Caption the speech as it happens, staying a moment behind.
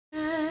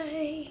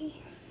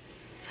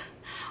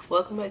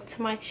Welcome back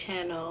to my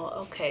channel.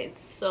 Okay,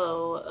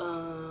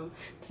 so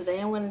today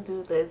I'm going to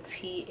do the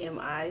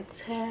TMI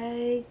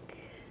tag.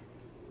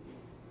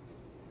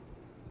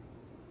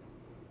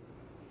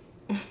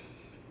 I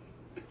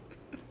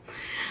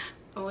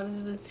want to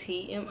do the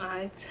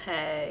TMI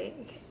tag,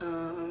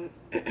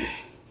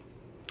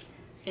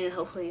 and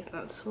hopefully it's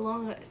not too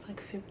long. It's like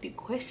 50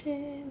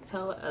 questions,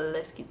 so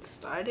let's get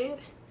started.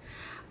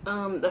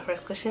 The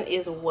first question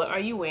is, what are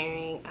you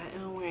wearing? I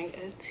am wearing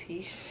a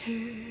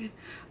t-shirt,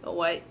 a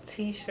white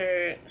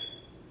t-shirt,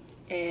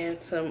 and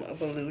some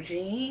blue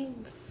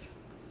jeans.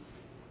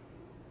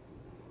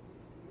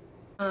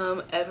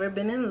 Ever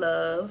been in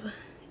love?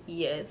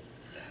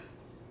 Yes.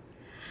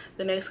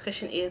 The next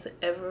question is,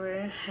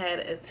 ever had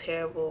a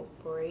terrible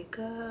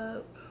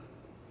breakup?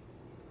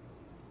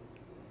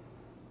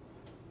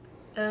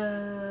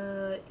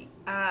 Hold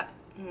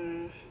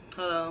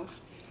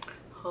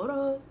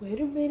on, wait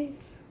a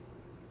minute.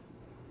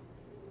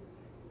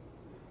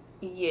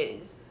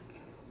 Yes.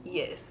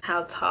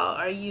 How tall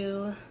are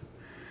you?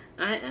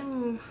 I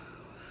am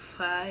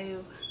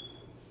 5'5".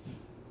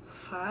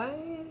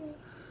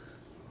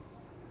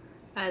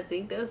 I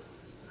think that's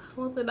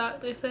what the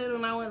doctor said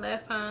when I went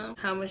last time.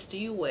 How much do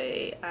you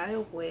weigh? I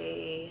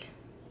weigh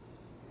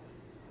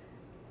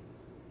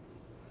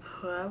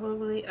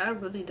probably, I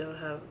really don't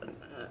have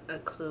a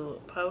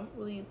clue.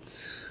 Probably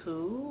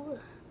 2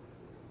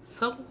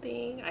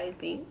 something, I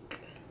think.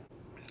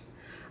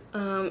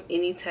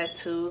 Any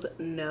tattoos?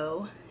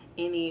 No.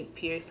 Any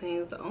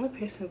piercings? The only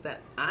piercings that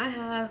I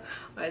have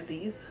are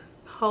these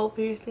whole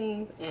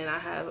piercings, and I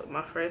have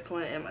my first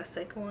one and my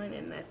second one,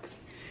 and that's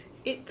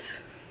it.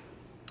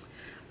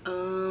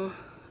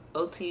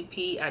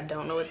 OTP, I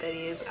don't know what that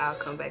is. I'll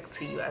come back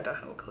to you. I don't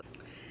have a clue.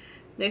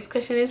 Next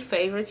question is,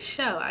 favorite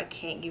show? I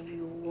can't give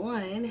you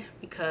one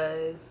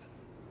because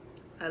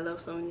I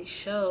love so many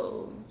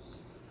shows,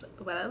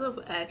 but I love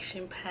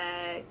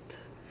action-packed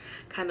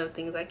kind of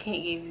things. I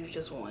can't give you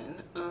just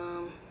one.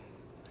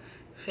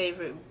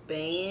 Favorite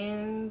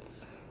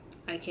bands?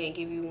 I can't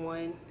give you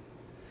one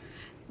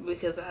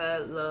because I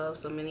love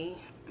so many.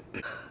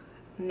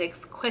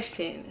 Next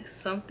question,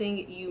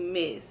 something you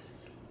miss?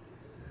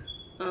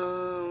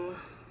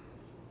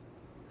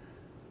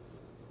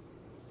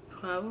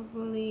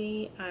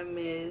 Probably I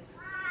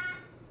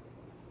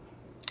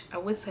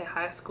would say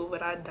high school,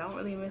 but I don't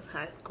really miss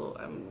high school.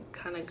 I'm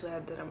kind of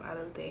glad that I'm out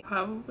of there.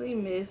 Probably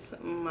miss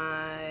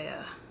my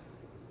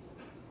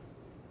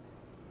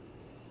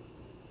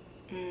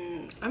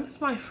I miss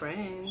my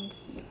friends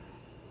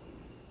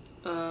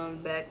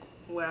back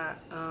where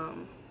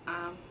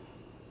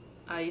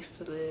I used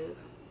to live.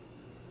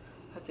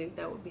 I think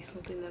that would be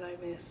something that I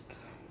missed.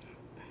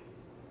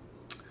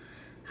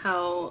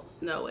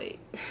 No, wait.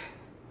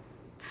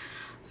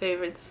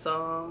 Favorite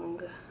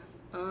song?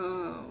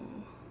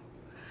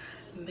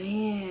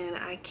 Man,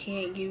 I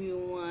can't give you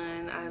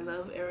one. I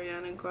love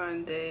Ariana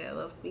Grande. I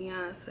love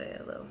Beyonce.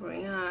 I love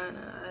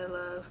Rihanna. I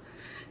love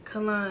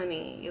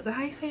Kalani. Is that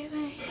how you say her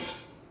name?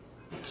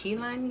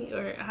 Kehlani?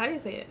 Or how do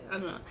you say it? I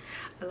don't know.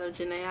 I love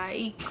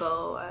Janae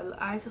Aiko.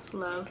 I just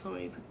love so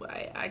many people.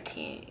 I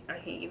can't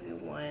give you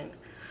one.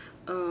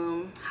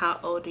 How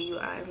old are you?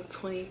 I'm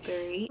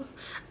 23.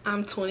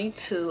 I'm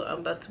 22. I'm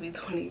about to be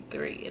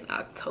 23 in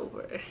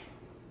October.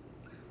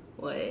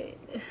 What?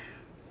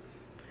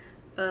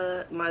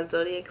 My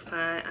zodiac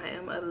sign, I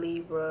am a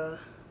Libra.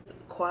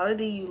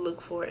 Quality you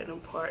look for in a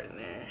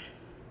partner?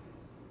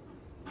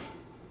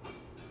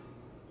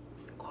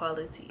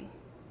 Quality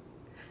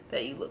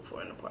that you look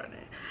for in a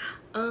partner.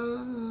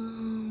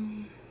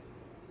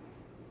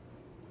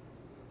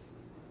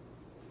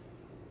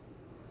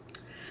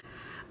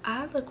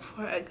 I look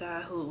for a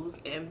guy who's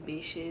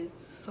ambitious,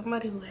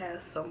 somebody who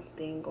has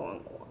something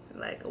going on.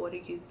 Like, what are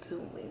you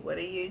doing? What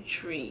are your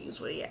dreams?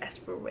 What are your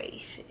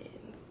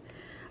aspirations?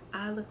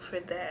 I look for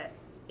that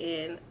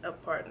in a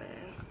partner.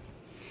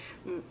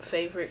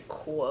 Favorite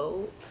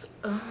quotes?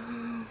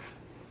 I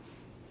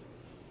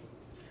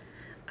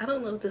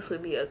don't know if this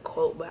would be a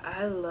quote, but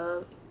I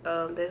love,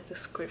 there's a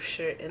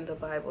scripture in the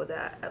Bible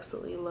that I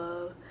absolutely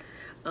love.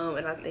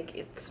 And I think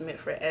it's meant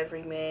for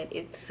every man.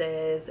 It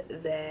says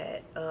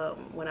that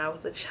when I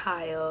was a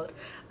child,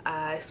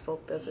 I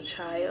spoke as a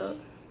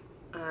child,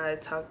 I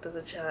talked as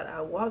a child,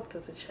 I walked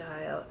as a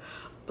child,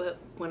 but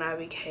when I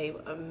became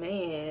a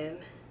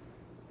man,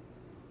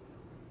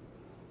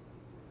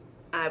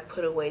 I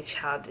put away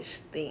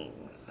childish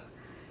things.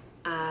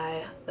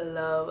 I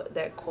love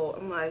that quote.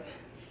 I'm like,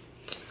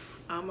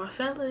 all my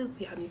fellas,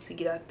 y'all need to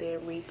get out there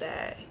and read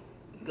that.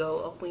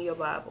 Go open your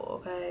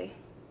Bible, okay?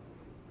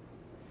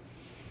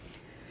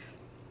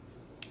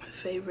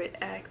 Favorite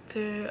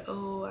actor?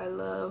 Oh, I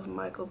love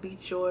Michael B.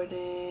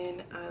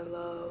 Jordan. I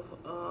love,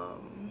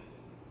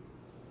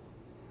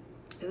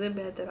 is it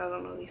bad that I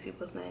don't know these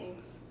people's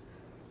names?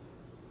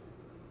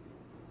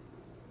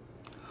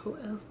 Who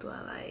else do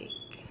I like?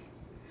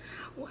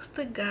 What's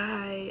the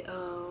guy,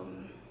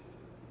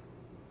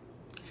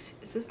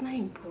 is his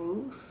name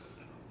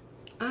Bruce?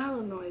 I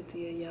have no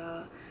idea,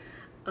 y'all.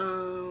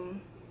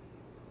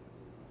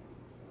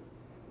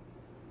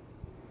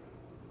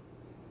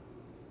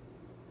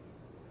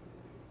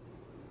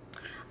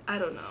 I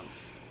don't know.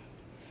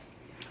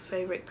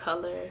 Favorite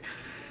color,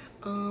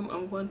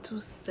 I'm going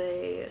to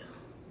say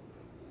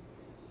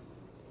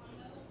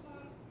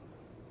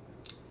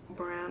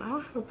brown. I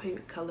don't have a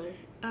favorite color.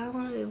 I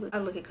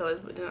look at colors,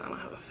 but then I don't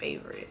have a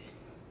favorite.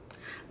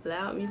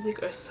 Loud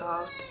music or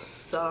soft?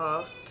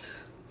 Soft.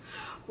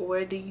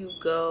 Where do you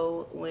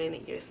go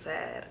when you're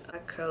sad? I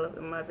curl up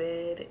in my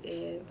bed,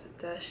 and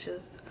that's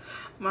just,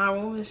 my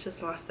room is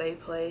just my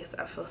safe place.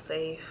 I feel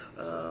safe.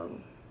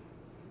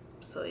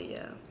 So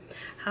yeah.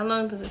 How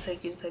long does it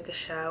take you to take a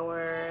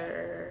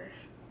shower?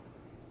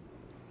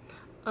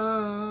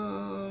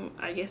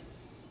 I guess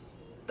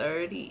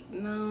 30.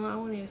 No, I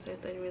wouldn't even say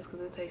 30 minutes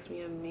because it takes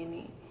me a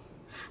minute.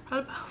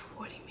 Probably about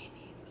 40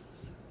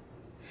 minutes.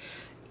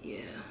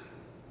 Yeah.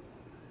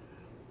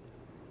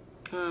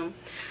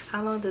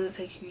 How long does it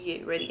take you to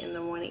get ready in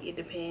the morning? It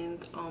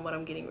depends on what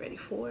I'm getting ready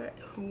for. If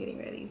I'm getting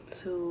ready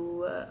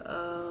to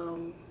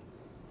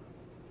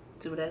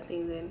do that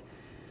thing, then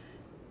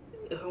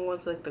if I'm going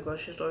to like the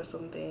grocery store or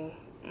something,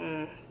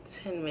 10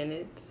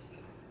 minutes.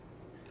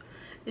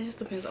 It just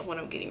depends on what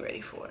I'm getting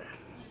ready for.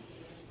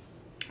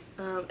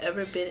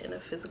 Ever been in a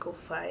physical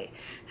fight?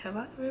 Have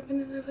I ever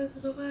been in a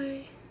physical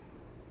fight?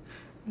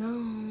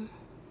 No.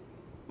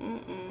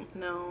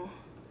 No.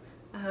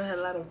 I have had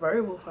a lot of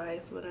verbal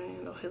fights, but I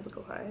ain't no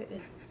physical fight.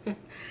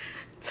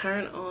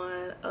 Turn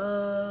on,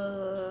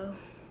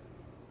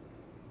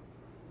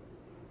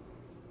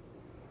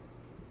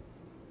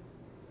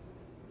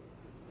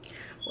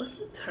 what's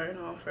the turn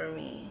on for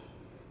me?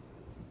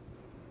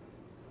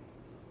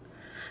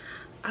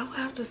 I would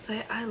have to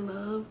say I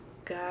love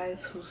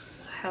guys who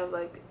have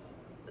like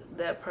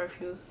that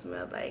perfume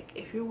smell. Like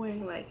if you're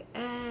wearing like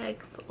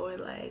Axe or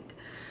like,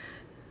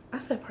 I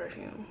said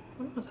perfume,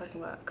 what am I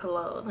talking about?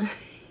 Cologne.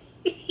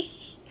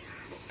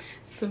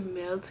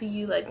 Smell to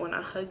you, like when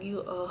I hug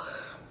you, oh,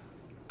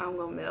 I'm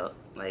gonna melt.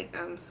 Like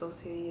I'm so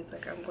serious.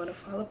 Like I'm gonna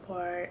fall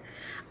apart.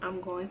 I'm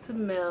going to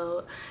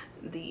melt.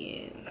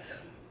 The end.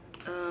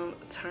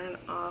 Turn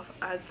off.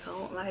 I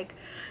don't like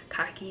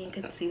cocky and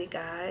conceited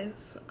guys.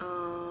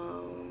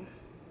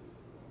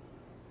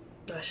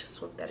 That's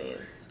just what that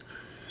is.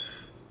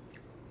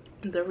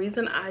 The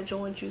reason I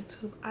joined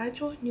YouTube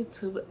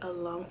a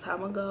long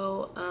time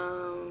ago.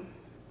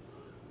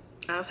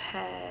 I've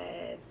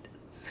had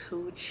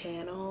 2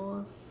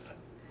 channels.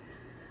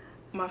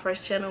 My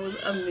first channel was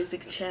a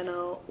music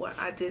channel where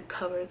I did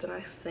covers and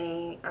I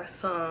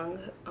sung.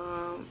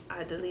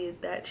 I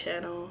deleted that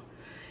channel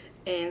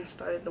and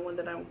started the one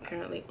that I'm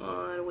currently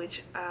on,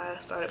 which I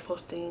started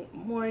posting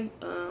more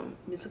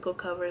musical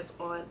covers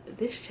on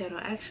this channel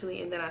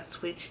actually, and then I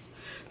switched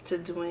to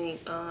doing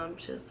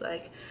just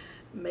like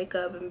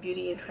makeup and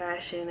beauty and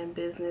fashion and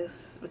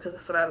business because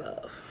that's what I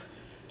love.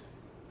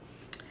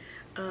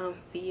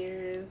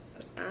 Fears.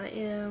 I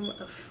am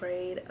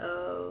afraid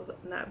of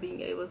not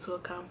being able to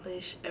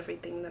accomplish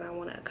everything that I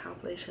want to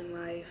accomplish in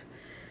life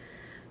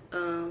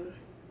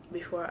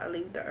before I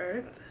leave the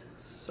earth.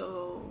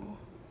 So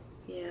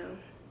yeah.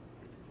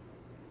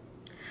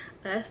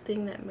 Last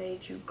thing that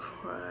made you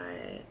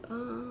cry.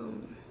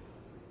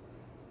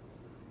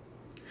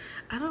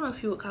 I don't know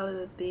if you would call it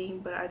a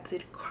thing, but I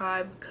did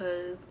cry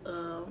because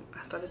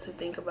I started to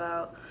think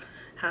about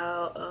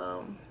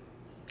how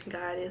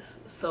God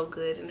is so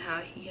good and how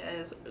he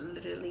has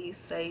literally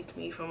saved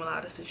me from a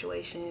lot of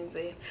situations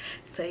and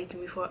saved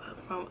me from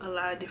a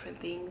lot of different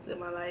things in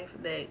my life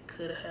that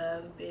could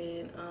have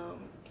been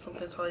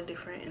something totally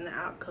different, and the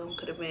outcome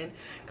could have been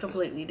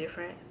completely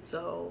different.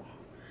 So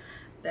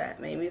that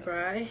made me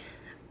cry.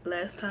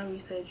 Last time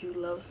you said you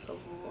love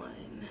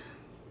someone.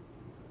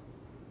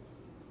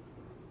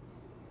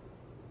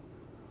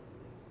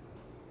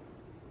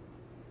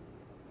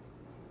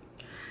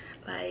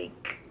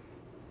 Like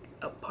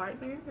a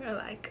partner or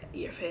like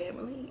your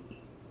family?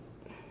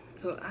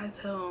 Well, I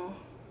tell,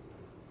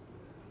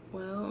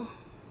 well,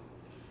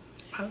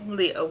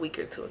 probably a week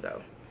or 2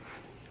 ago.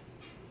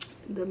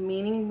 The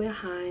meaning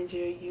behind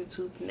your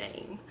YouTube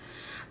name.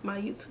 My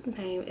YouTube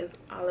name is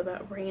all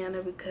about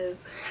Brianna because,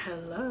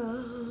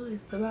 hello,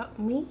 it's about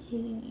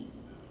me.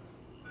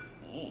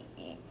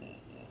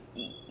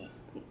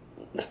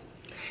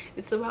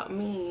 It's about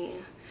me.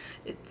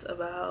 It's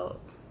about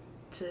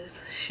just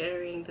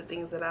sharing the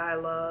things that I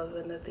love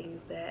and the things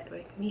that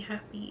make me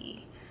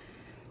happy.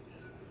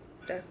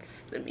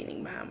 That's the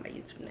meaning behind my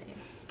YouTube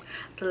name.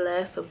 The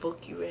last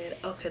book you read.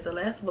 Okay, the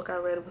last book I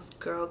read was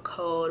Girl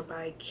Code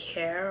by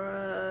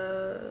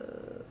Kara.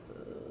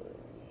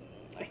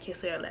 I can't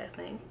say her last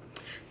name.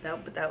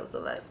 But that was the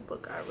last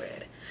book I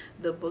read.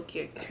 The book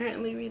you're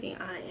currently reading,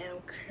 I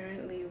am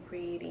currently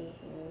reading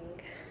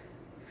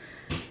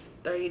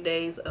 30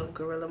 Days of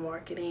Guerrilla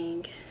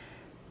Marketing.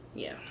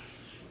 Yeah.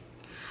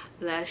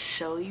 Last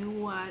show you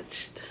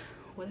watched.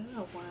 What did I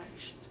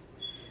watch?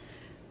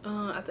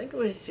 I think it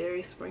was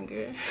Jerry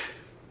Springer.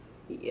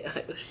 Yeah,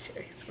 it was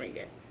Jerry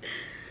Springer.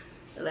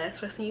 The last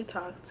person you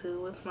talked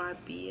to was my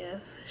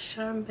BF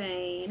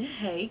Charmaine.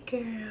 Hey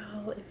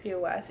girl, if you're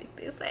watching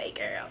this, hey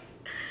girl.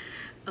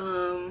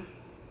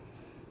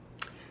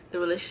 The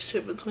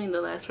relationship between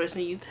the last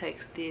person you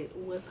texted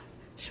was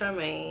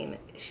Charmaine,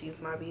 she's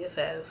my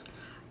BFF,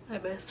 my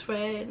best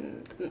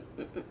friend.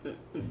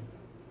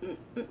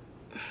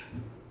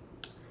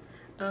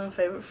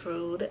 Favorite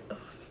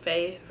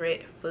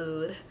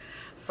food,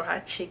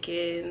 fried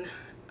chicken.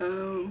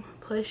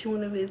 Place you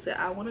want to visit.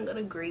 I want to go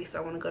to Greece.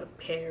 I want to go to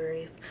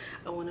Paris.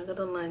 I want to go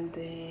to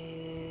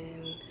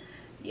London.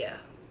 Yeah.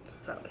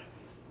 So,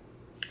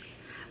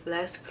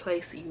 last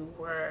place you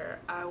were,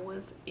 I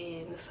was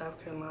in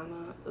South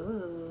Carolina.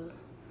 Ooh.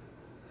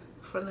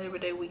 For Labor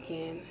Day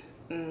weekend.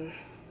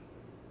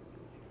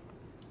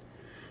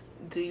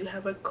 Do you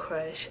have a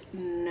crush?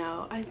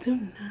 No, I do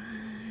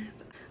not.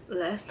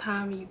 Last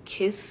time you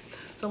kissed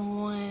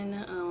someone,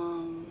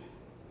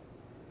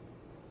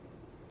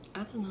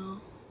 I don't know.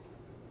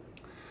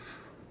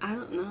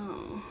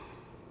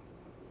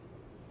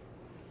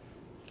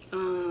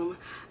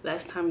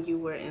 Last time you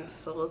were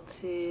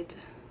insulted.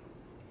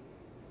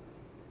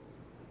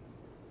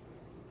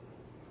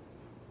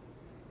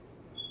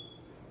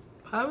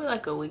 Probably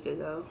like a week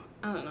ago.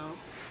 I don't know.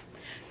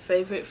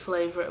 Favorite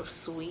flavor of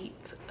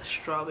sweets?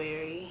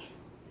 Strawberry.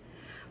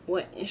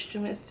 What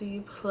instruments do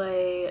you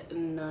play?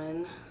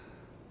 None.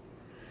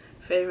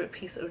 Favorite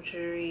piece of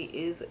jewelry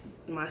is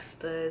my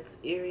studs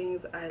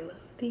earrings. I love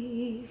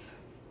these.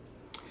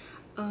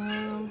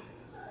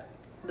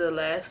 The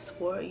last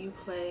sport you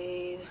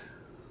played?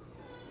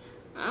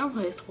 I don't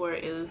play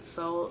sport in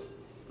so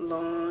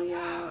long,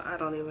 y'all. I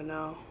don't even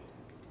know.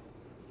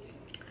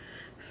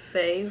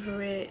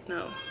 Favorite?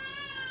 No.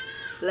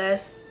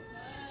 Last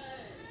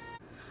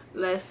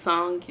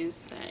song you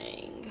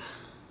sang?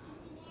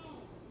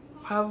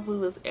 Probably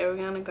was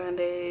Ariana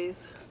Grande's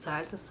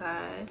Side to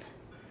Side.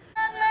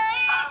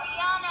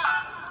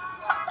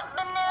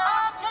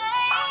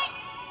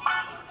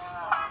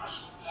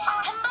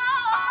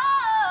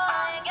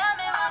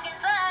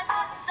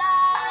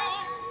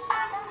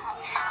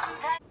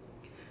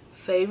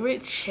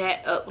 Favorite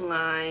chat up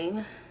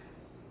line?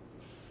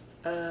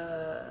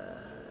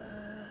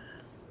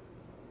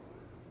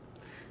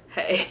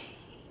 Hey.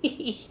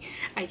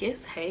 I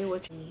guess hey,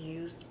 what you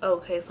use.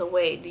 Okay, so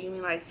wait, do you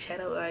mean like chat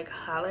up, like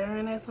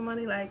hollering at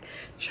somebody, like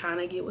trying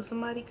to get with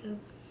somebody? Because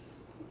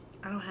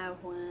I don't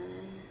have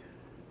one.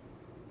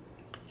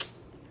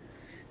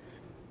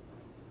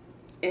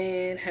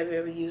 And have you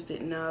ever used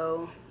it?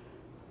 No,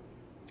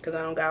 because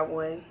I don't got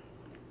one.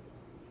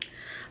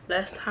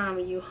 Last time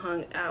you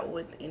hung out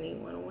with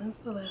anyone? When's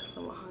the last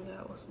time I hung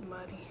out with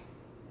somebody?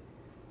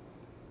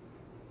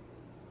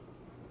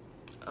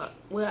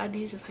 Well, I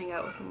did just hang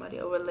out with somebody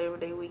over Labor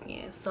Day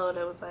weekend, so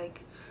that was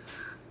like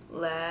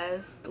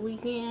last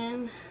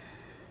weekend.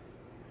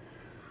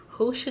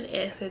 Who should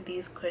answer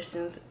these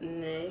questions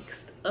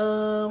next?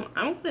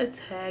 I'm gonna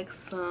tag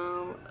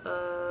some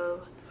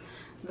of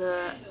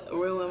the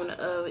real women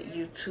of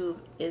YouTube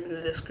in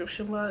the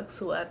description box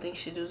who I think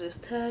should do this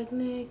tag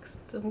next.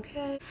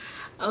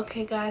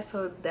 Okay guys,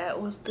 so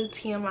that was the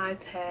TMI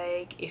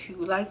tag. If you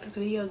like this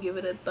video, give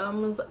it a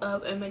thumbs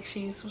up and make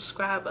sure you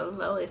subscribe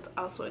below. It's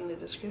also in the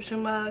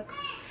description box,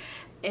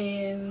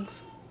 and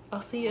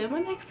I'll see you in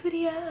my next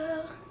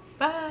video.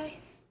 Bye.